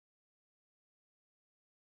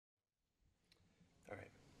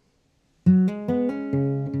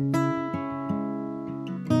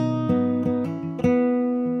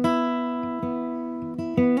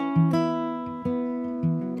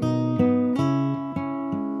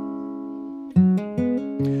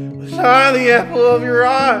Was I the apple of your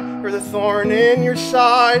eye, or the thorn in your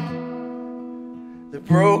side? The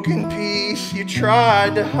broken piece you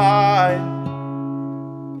tried to hide.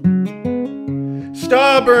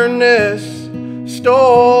 Stubbornness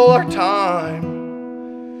stole our time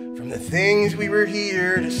from the things we were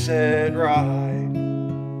here to set right.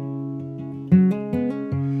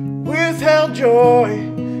 Withheld joy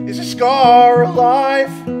is a scar of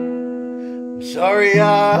life. I'm sorry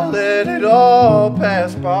I let it all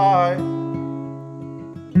pass by.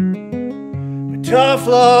 But tough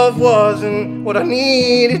love wasn't what I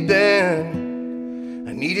needed then.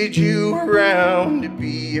 I needed you around to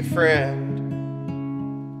be a friend.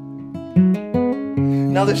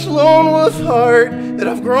 Now this lone wolf heart that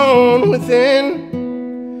I've grown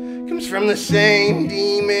within comes from the same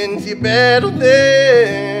demons you battled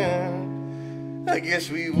then. I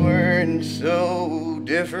guess we weren't so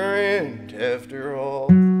different after all.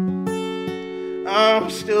 I'm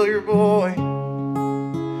still your boy.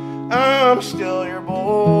 I'm still your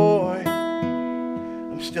boy.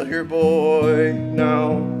 I'm still your boy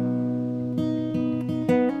now.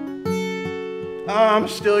 I'm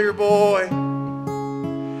still your boy.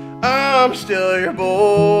 I'm still your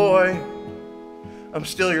boy. I'm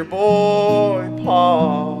still your boy,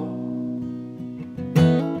 Paul.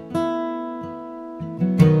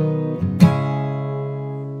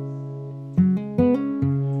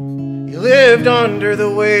 You lived under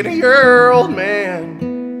the weight of your old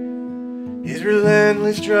man, his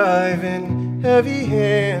relentless driving heavy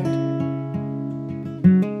hand.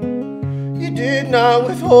 You did not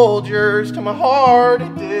withhold yours to my heart,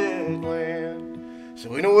 it did land.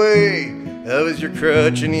 So in a way, that was your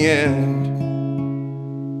crutch in the end.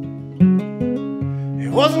 It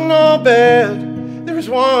wasn't all bad, there was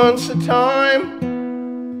once a time.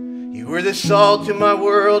 You were the salt in my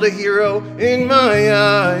world, a hero in my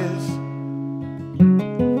eyes.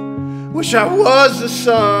 Wish I was the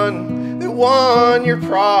son that won your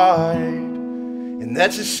pride, and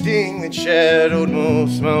that's a sting that shadowed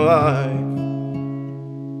most of my life.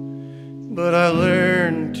 But I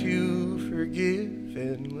learned to forgive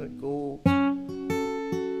and let go.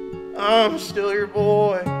 I'm still your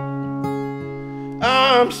boy.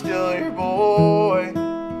 I'm still your boy.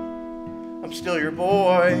 I'm still your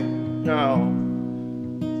boy now.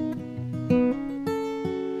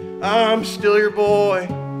 I'm still your boy.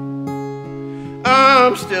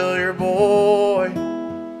 I'm still your boy.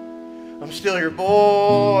 I'm still your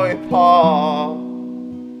boy, Pa.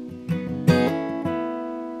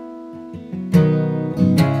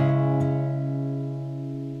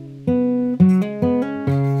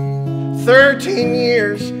 13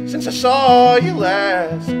 years since I saw you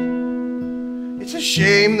last. It's a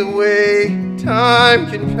shame the way time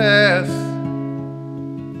can pass.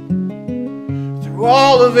 Through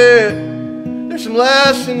all of it, there's some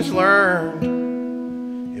lessons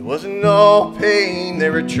learned. It wasn't all pain,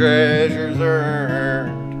 there were treasures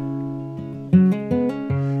earned.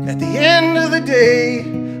 At the end of the day,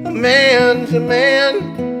 a man's a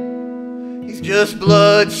man. He's just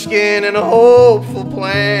blood, skin, and a hopeful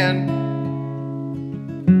plan.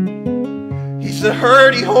 He's the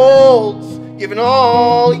hurt he holds, giving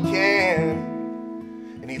all he can,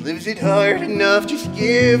 and he lives it hard enough just to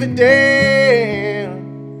give a damn.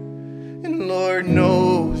 And Lord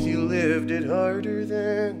knows you lived it harder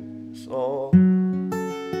than us all.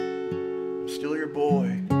 I'm still your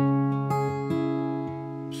boy.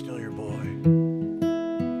 I'm still your boy.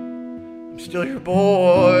 I'm still your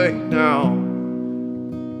boy now.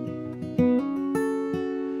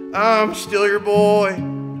 I'm still your boy.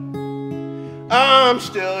 I'm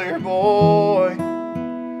still your boy.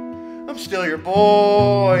 I'm still your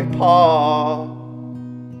boy, Pa.